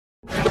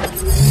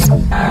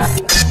Audio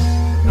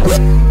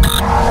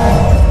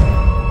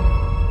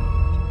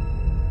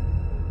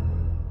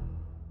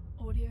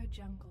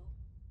Jungle.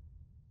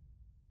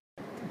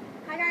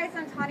 Hi guys,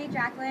 I'm Tawny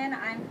Jacqueline.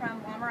 I'm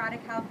from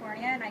Wamarada,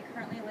 California, and I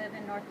currently live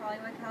in North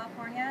Hollywood,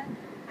 California.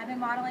 I've been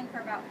modeling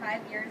for about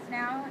 5 years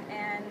now,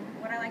 and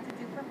what I like to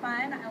do for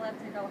fun, I love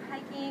to go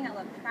hiking, I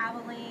love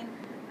traveling,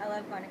 I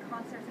love going to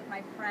concerts with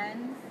my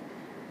friends.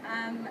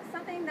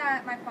 Something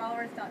that my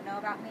followers don't know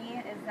about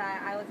me is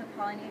that I was a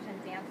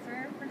Polynesian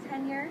dancer for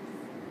 10 years,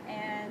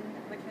 and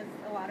which was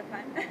a lot of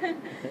fun.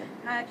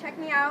 Check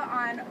me out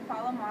on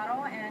Follow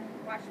Model and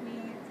watch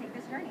me take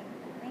this journey.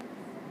 Thanks.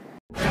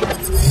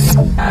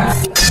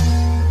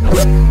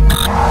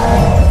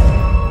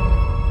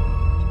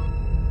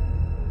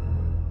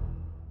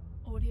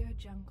 Audio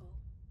Jungle.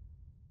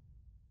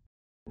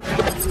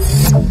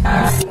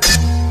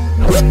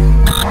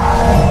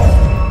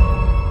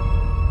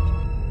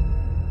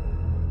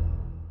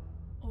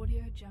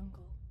 Audio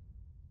Jungle.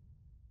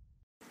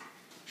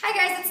 Hi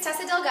guys, it's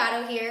Tessa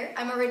Delgado here.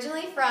 I'm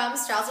originally from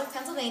Stroudsburg,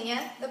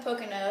 Pennsylvania, the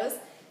Poconos,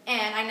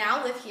 and I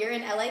now live here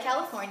in LA,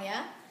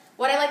 California.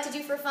 What I like to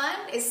do for fun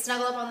is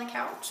snuggle up on the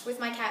couch with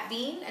my cat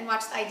Bean and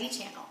watch the ID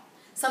channel.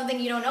 Something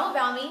you don't know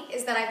about me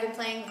is that I've been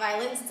playing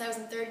violin since I was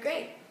in 3rd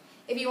grade.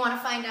 If you want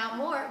to find out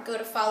more, go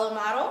to Follow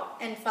Model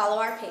and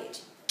follow our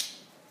page.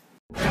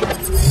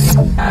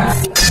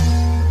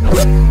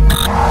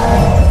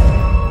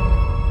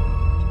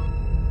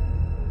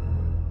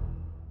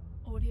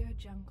 Audio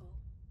Jungle.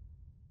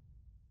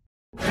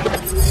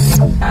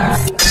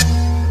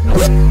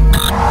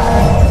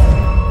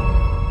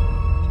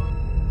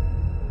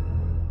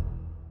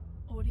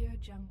 Audio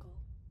Jungle.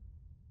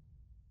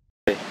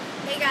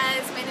 Hey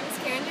guys, my name is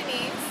Karen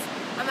Janice.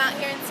 I'm out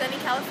here in sunny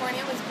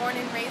California, was born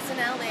and raised in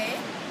LA.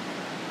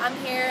 I'm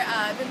here,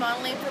 I've been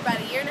modeling for about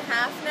 1.5 years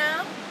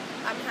now.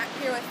 I'm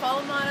here with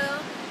Follow Model.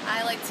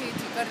 I like to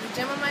go to the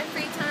gym on my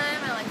free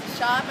time. I like to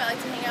shop. I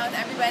like to hang out with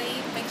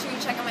everybody. Make sure you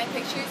check out my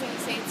pictures and you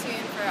stay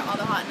tuned for all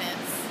the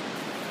hotness.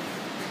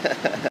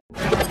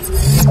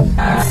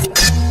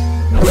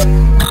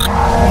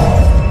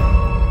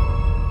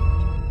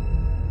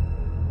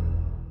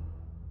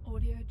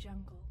 Audio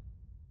Jungle.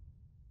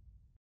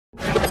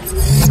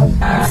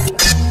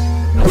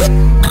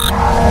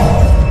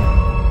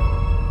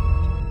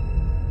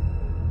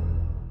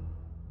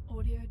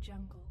 Audio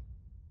Jungle.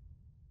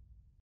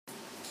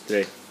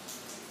 3.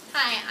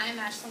 Hi, I'm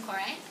Ashlyn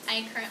Corey.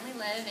 I currently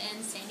live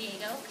in San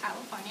Diego,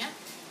 California.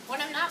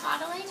 When I'm not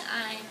modeling,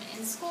 I'm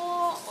in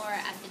school or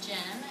at the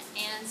gym,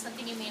 and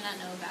something you may not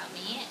know about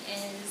me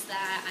is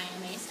that I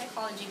am a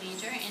psychology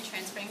major and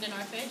transferring to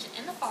Northridge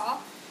in the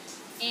fall.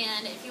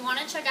 And if you want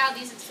to check out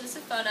these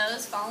exclusive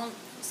photos,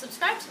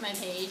 subscribe to my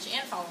page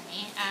and follow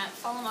me at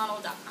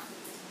followmodel.com.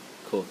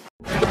 Cool.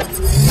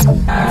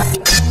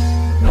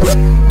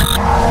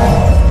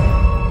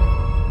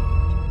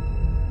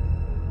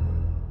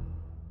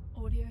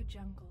 Audio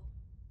Jungle.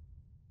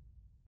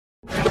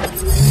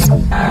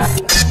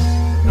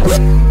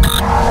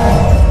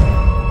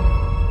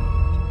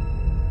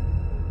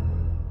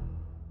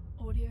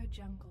 Audio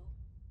Jungle.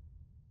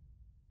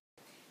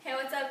 Hey,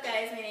 what's up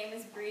guys? My name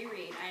is Bree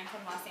Reed. I am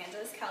from Los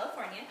Angeles,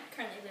 California,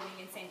 currently living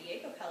in San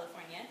Diego,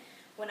 California.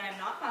 When I'm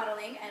not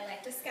modeling, I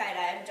like to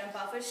skydive, jump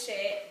off a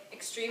shit,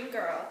 extreme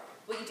girl.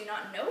 What you do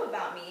not know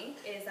about me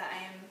is that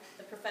I am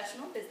the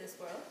professional business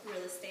world,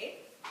 real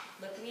estate,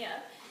 look me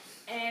up,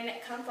 and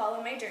come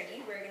follow my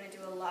journey. We're going to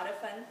do a lot of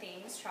fun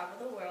things, travel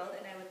the world,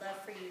 and I would love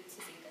for you to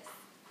see this.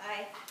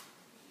 Bye.